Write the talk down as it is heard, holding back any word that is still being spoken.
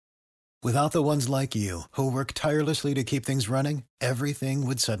Without the ones like you, who work tirelessly to keep things running, everything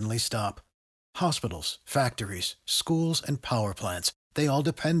would suddenly stop. Hospitals, factories, schools, and power plants, they all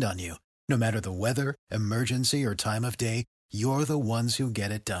depend on you. No matter the weather, emergency, or time of day, you're the ones who get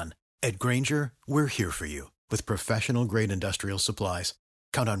it done. At Grainger, we're here for you with professional-grade industrial supplies.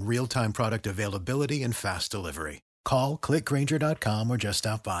 Count on real-time product availability and fast delivery. Call, click Grainger.com, or just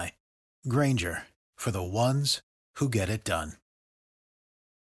stop by. Grainger, for the ones who get it done.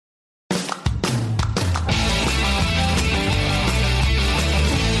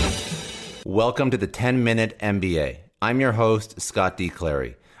 Welcome to the 10-Minute MBA. I'm your host, Scott D.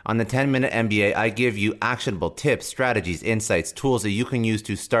 Clary. On the 10-Minute MBA, I give you actionable tips, strategies, insights, tools that you can use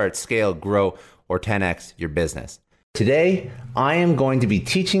to start, scale, grow, or 10x your business. Today, I am going to be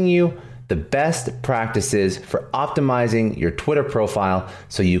teaching you the best practices for optimizing your Twitter profile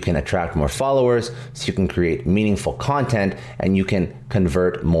so you can attract more followers, so you can create meaningful content, and you can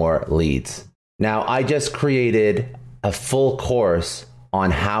convert more leads. Now, I just created a full course on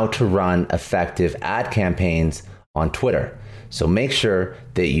how to run effective ad campaigns on Twitter. So make sure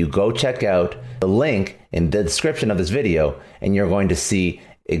that you go check out the link in the description of this video, and you're going to see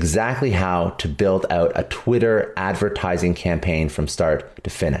exactly how to build out a Twitter advertising campaign from start to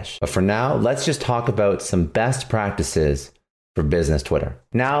finish. But for now, let's just talk about some best practices for business Twitter.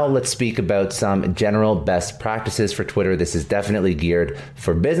 Now let's speak about some general best practices for Twitter. This is definitely geared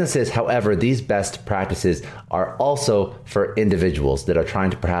for businesses. However, these best practices are also for individuals that are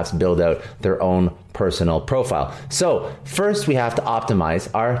trying to perhaps build out their own personal profile. So first, we have to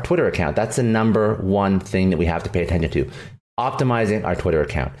optimize our Twitter account. That's the number one thing that we have to pay attention to. Optimizing our Twitter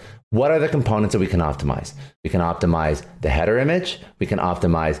account. What are the components that we can optimize? We can optimize the header image, we can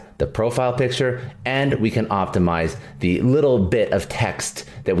optimize the profile picture, and we can optimize the little bit of text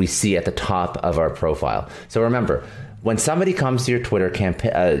that we see at the top of our profile. So remember, when somebody comes to your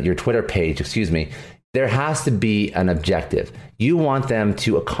Twitter page, there has to be an objective. You want them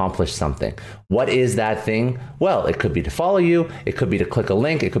to accomplish something. What is that thing? Well, it could be to follow you, it could be to click a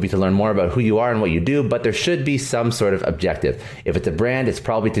link, it could be to learn more about who you are and what you do, but there should be some sort of objective. If it's a brand, it's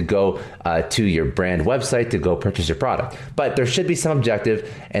probably to go to your brand website to go purchase your product. But there should be some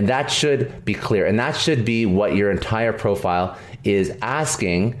objective, and that should be clear. And that should be what your entire profile is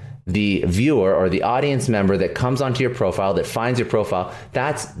asking the viewer or the audience member that comes onto your profile, that finds your profile.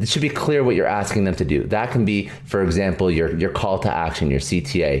 It should be clear what you're asking them to do. That can be, for example, your call to action, your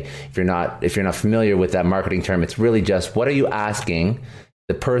CTA. If you're not familiar with that marketing term, it's really just what are you asking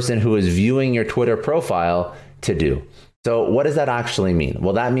the person who is viewing your Twitter profile to do? So what does that actually mean?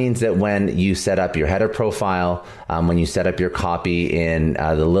 Well, that means that when you set up your header profile, when you set up your copy in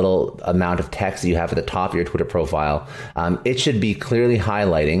the little amount of text that you have at the top of your Twitter profile, it should be clearly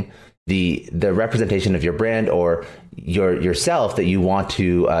highlighting the representation of your brand or yourself that you want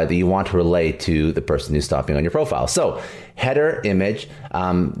to relay to the person who's stopping on your profile. So header image,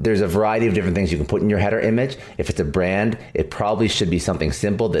 there's a variety of different things you can put in your header image. If it's a brand, it probably should be something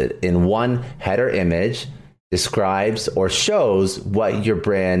simple that in one header image describes or shows what your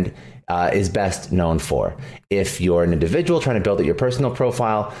brand is best known for. If you're an individual trying to build out your personal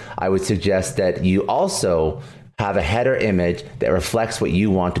profile, I would suggest that you also have a header image that reflects what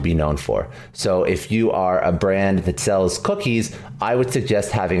you want to be known for. So if you are a brand that sells cookies, I would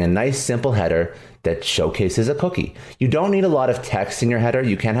suggest having a nice simple header that showcases a cookie. You don't need a lot of text in your header.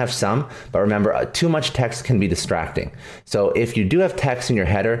 You can have some, but remember, too much text can be distracting. So if you do have text in your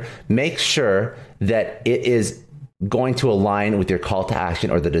header, make sure that it is going to align with your call to action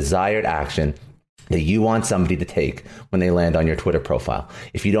or the desired action that you want somebody to take when they land on your Twitter profile.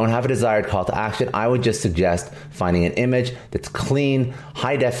 If you don't have a desired call to action, I would just suggest finding an image that's clean,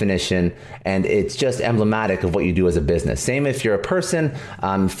 high definition, and it's just emblematic of what you do as a business. Same if you're a person.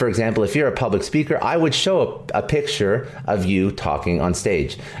 For example, if you're a public speaker, I would show a picture of you talking on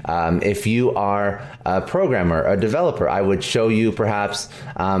stage. If you are a programmer, a developer, I would show you perhaps,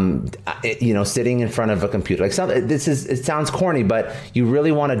 sitting in front of a computer. It sounds corny, but you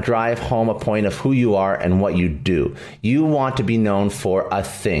really want to drive home a point of who you are and what you do. You want to be known for a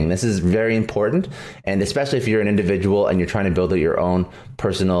thing. This is very important. And especially if you're an individual and you're trying to build out your own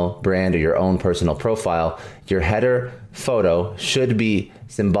personal brand or your own personal profile, your header photo should be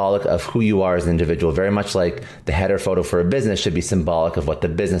symbolic of who you are as an individual, very much like the header photo for a business should be symbolic of what the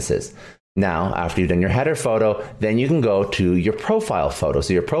business is. Now, after you've done your header photo, then you can go to your profile photo.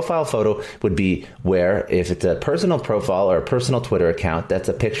 So your profile photo would be where, if it's a personal profile or a personal Twitter account, that's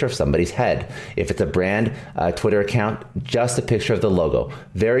a picture of somebody's head. If it's a brand Twitter account, just a picture of the logo.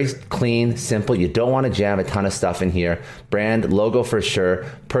 Very clean, simple. You don't want to jam a ton of stuff in here. Brand, logo for sure.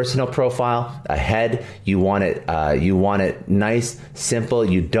 Personal profile, a head. You want it nice, simple.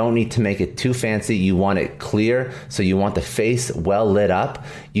 You don't need to make it too fancy. You want it clear. So you want the face well lit up.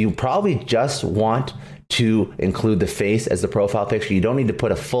 You probably just want to include the face as the profile picture. You don't need to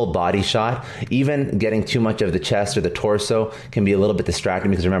put a full body shot. Even getting too much of the chest or the torso can be a little bit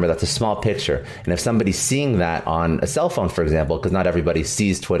distracting, because remember, that's a small picture. And if somebody's seeing that on a cell phone, for example, because not everybody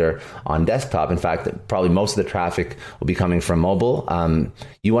sees Twitter on desktop. In fact, probably most of the traffic will be coming from mobile.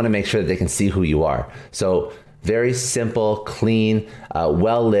 You want to make sure that they can see who you are. So very simple, clean,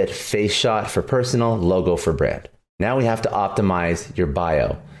 well-lit face shot for personal, logo for brand. Now we have to optimize your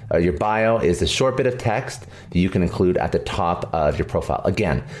bio. Your bio is a short bit of text that you can include at the top of your profile.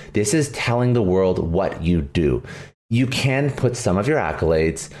 Again, this is telling the world what you do. You can put some of your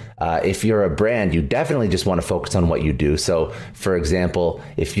accolades. If you're a brand, you definitely just want to focus on what you do. So, for example,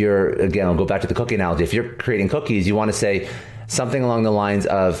 if you're, again, I'll go back to the cookie analogy. If you're creating cookies, you want to say something along the lines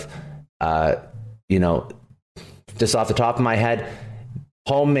of, just off the top of my head,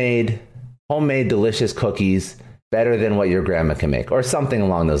 homemade delicious cookies, better than what your grandma can make, or something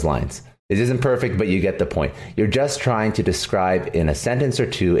along those lines. It isn't perfect, but you get the point. You're just trying to describe in a sentence or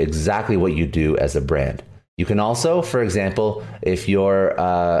two exactly what you do as a brand. You can also, for example, if you're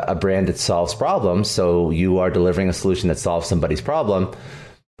a brand that solves problems, so you are delivering a solution that solves somebody's problem,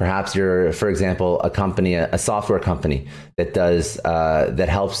 perhaps you're, for example, a company, a software company that does that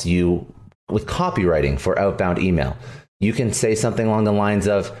helps you with copywriting for outbound email. You can say something along the lines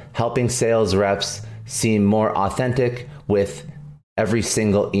of helping sales reps seem more authentic with every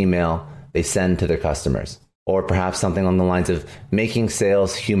single email they send to their customers. Or perhaps something along the lines of making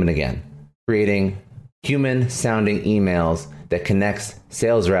sales human again, creating human sounding emails that connects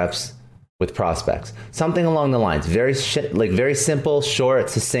sales reps with prospects. Something along the lines, very simple, short,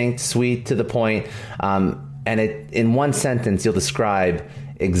 succinct, sweet, to the point. And in one sentence, you'll describe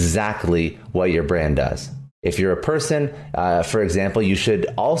exactly what your brand does. If you're a person, for example, you should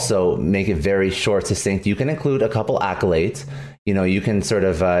also make it very short, succinct. You can include a couple accolades. You can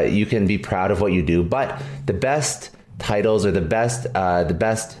you can be proud of what you do. But the best titles or the best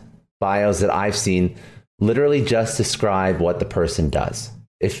bios that I've seen literally just describe what the person does.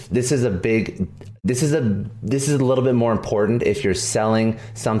 If this is a little bit more important if you're selling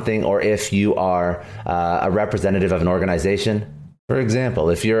something or if you are a representative of an organization. For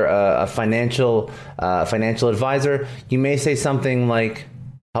example, if you're a financial advisor, you may say something like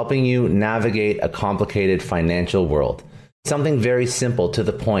helping you navigate a complicated financial world. Something very simple, to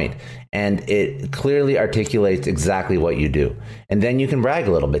the point, and it clearly articulates exactly what you do. And then you can brag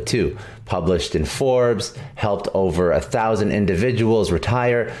a little bit too. Published in Forbes, helped over 1,000 individuals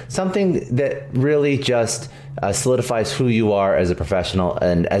retire. Something that really just solidifies who you are as a professional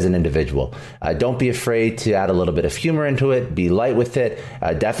and as an individual. Don't be afraid to add a little bit of humor into it. Be light with it.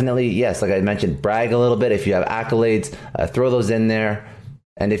 Definitely, yes, like I mentioned, brag a little bit. If you have accolades, throw those in there.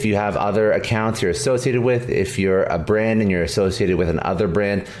 And if you have other accounts you're associated with, if you're a brand and you're associated with another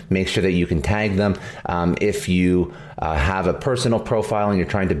brand, make sure that you can tag them. If you have a personal profile and you're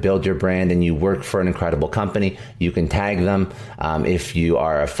trying to build your brand and you work for an incredible company, you can tag them. If you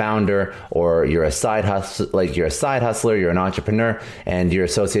are a founder or you're a side hustler, you're an entrepreneur and you're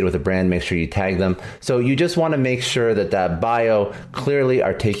associated with a brand, make sure you tag them. So you just want to make sure that that bio clearly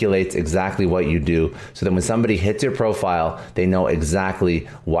articulates exactly what you do, so that when somebody hits your profile, they know exactly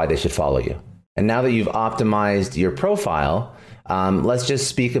why they should follow you. And now that you've optimized your profile, let's just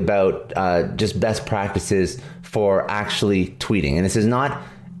speak about just best practices for actually tweeting. And this is not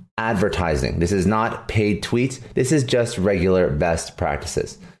advertising. This is not paid tweets. This is just regular best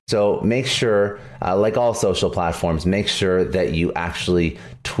practices. So make sure, like all social platforms, make sure that you actually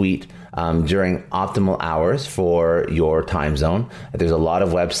tweet during optimal hours for your time zone. There's a lot of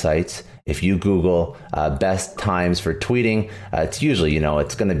websites. If you Google best times for tweeting, it's usually,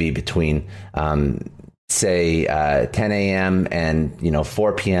 it's going to be between say 10 a.m. and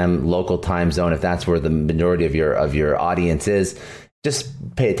 4 p.m. local time zone, if that's where the majority of your audience is.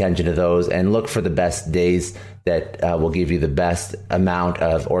 Just pay attention to those and look for the best days that will give you the best amount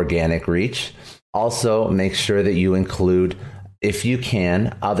of organic reach. Also, make sure that you include, if you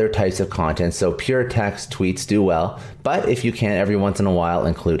can, other types of content. So pure text tweets do well, but if you can, every once in a while,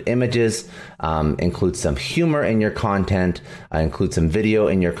 include images, include some humor in your content, include some video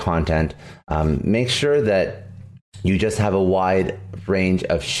in your content. Make sure that You just have a wide range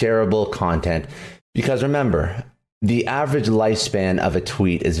of shareable content because remember, the average lifespan of a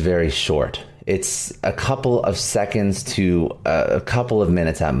tweet is very short. It's a couple of seconds to a couple of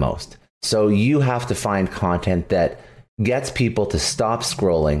minutes at most. So you have to find content that gets people to stop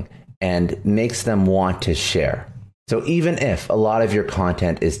scrolling and makes them want to share. So even if a lot of your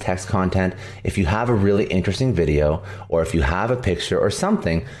content is text content, if you have a really interesting video or if you have a picture or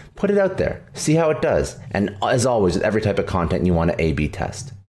something, put it out there, see how it does. And as always, with every type of content, you want to A/B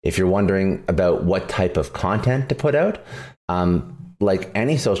test. If you're wondering about what type of content to put out, like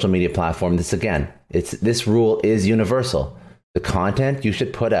any social media platform, this rule is universal. The content you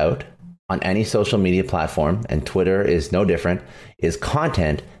should put out on any social media platform, and Twitter is no different, is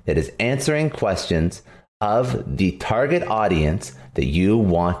content that is answering questions of the target audience that you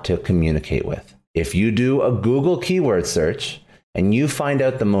want to communicate with. If you do a Google keyword search and you find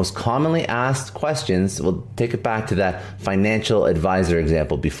out the most commonly asked questions, we'll take it back to that financial advisor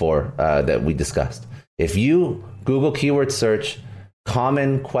example before that we discussed. If you Google keyword search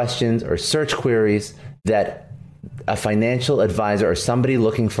common questions or search queries that a financial advisor or somebody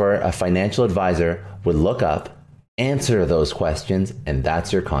looking for a financial advisor would look up, answer those questions, and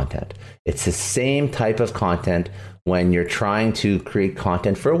that's your content. It's the same type of content when you're trying to create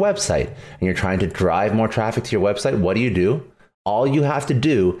content for a website and you're trying to drive more traffic to your website. What do? All you have to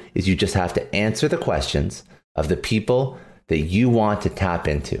do is you just have to answer the questions of the people that you want to tap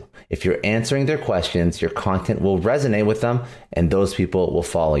into. If you're answering their questions, your content will resonate with them and those people will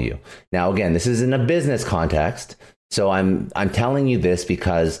follow you. Now, again, this is in a business context. So I'm telling you this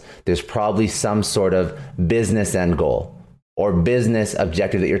because there's probably some sort of business end goal or business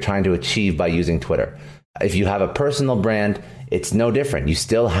objective that you're trying to achieve by using Twitter. If you have a personal brand, it's no different. You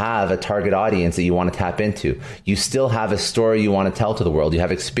still have a target audience that you want to tap into. You still have a story you want to tell to the world. You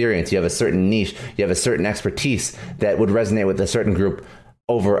have experience. You have a certain niche. You have a certain expertise that would resonate with a certain group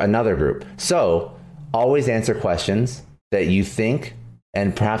over another group. So always answer questions that you think,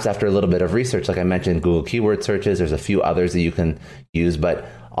 and perhaps after a little bit of research, like I mentioned, Google keyword searches, there's a few others that you can use, but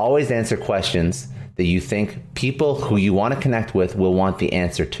always answer questions that you think people who you want to connect with will want the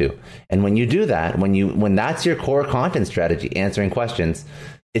answer to. And when you do that, when that's your core content strategy, answering questions,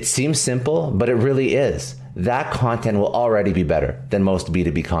 it seems simple, but it really is. That content will already be better than most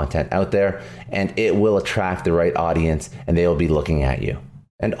B2B content out there, and it will attract the right audience and they will be looking at you.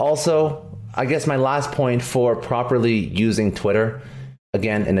 And also, I guess my last point for properly using Twitter,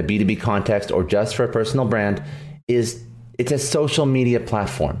 again, in a B2B context or just for a personal brand, is it's a social media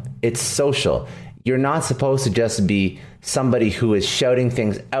platform. It's social. You're not supposed to just be somebody who is shouting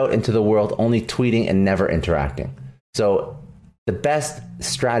things out into the world, only tweeting and never interacting. So the best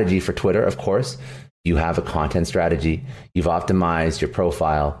strategy for Twitter, of course, you have a content strategy. You've optimized your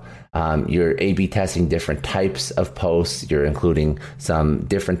profile. You're A/B testing different types of posts. You're including some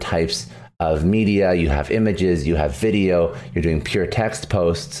different types of media. You have images, you have video, you're doing pure text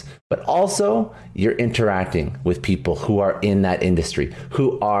posts, but also you're interacting with people who are in that industry,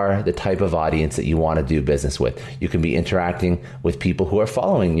 who are the type of audience that you want to do business with. You can be interacting with people who are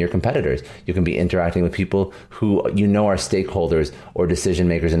following your competitors. You can be interacting with people who you know are stakeholders or decision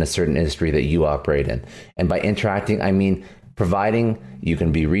makers in a certain industry that you operate in. And by interacting, I mean providing, you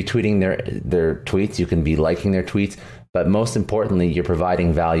can be retweeting their tweets, you can be liking their tweets, but most importantly, you're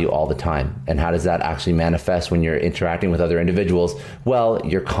providing value all the time. And how does that actually manifest when you're interacting with other individuals? Well,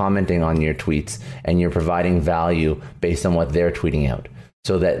 you're commenting on your tweets and you're providing value based on what they're tweeting out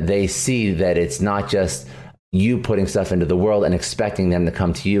so that they see that it's not just you putting stuff into the world and expecting them to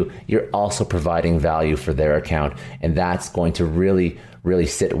come to you. You're also providing value for their account. And that's going to really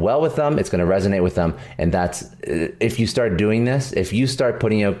sit well with them. It's going to resonate with them. And that's, if you start doing this, if you start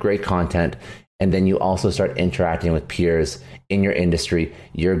putting out great content, and then you also start interacting with peers in your industry,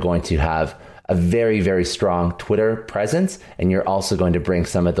 you're going to have a very, very strong Twitter presence. And you're also going to bring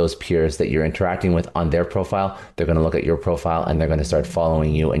some of those peers that you're interacting with on their profile. They're going to look at your profile and they're going to start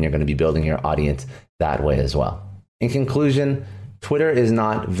following you, and you're going to be building your audience that way as well. In conclusion, Twitter is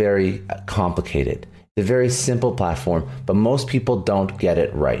not very complicated. It's a very simple platform, but most people don't get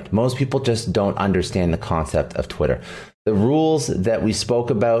it right. Most people just don't understand the concept of Twitter. The rules that we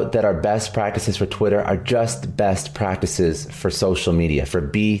spoke about that are best practices for Twitter are just best practices for social media, for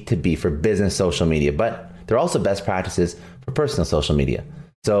B2B, for business social media, but they're also best practices for personal social media.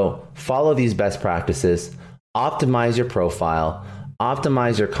 So follow these best practices, optimize your profile,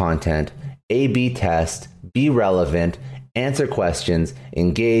 optimize your content, A/B test, be relevant, answer questions,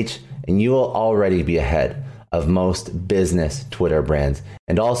 engage, and you will already be ahead of most business Twitter brands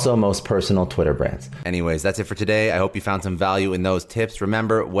and also most personal Twitter brands. Anyways, that's it for today. I hope you found some value in those tips.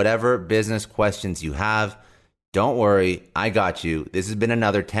 Remember, whatever business questions you have, Don't worry, I got you. This has been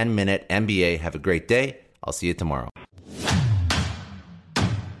another 10-Minute MBA. Have a great day. I'll see you tomorrow.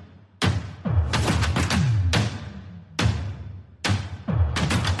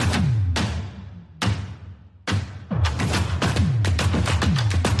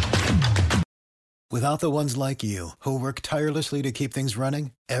 Without the ones like you, who work tirelessly to keep things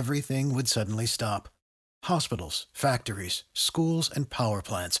running, everything would suddenly stop. Hospitals, factories, schools, and power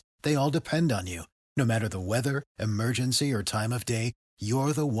plants, they all depend on you. No matter the weather, emergency, or time of day,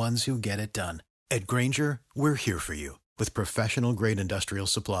 you're the ones who get it done. At Grainger, we're here for you with professional-grade industrial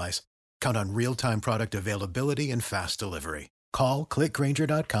supplies. Count on real-time product availability and fast delivery. Call, click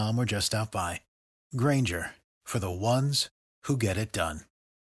Grainger.com, or just stop by. Grainger, for the ones who get it done.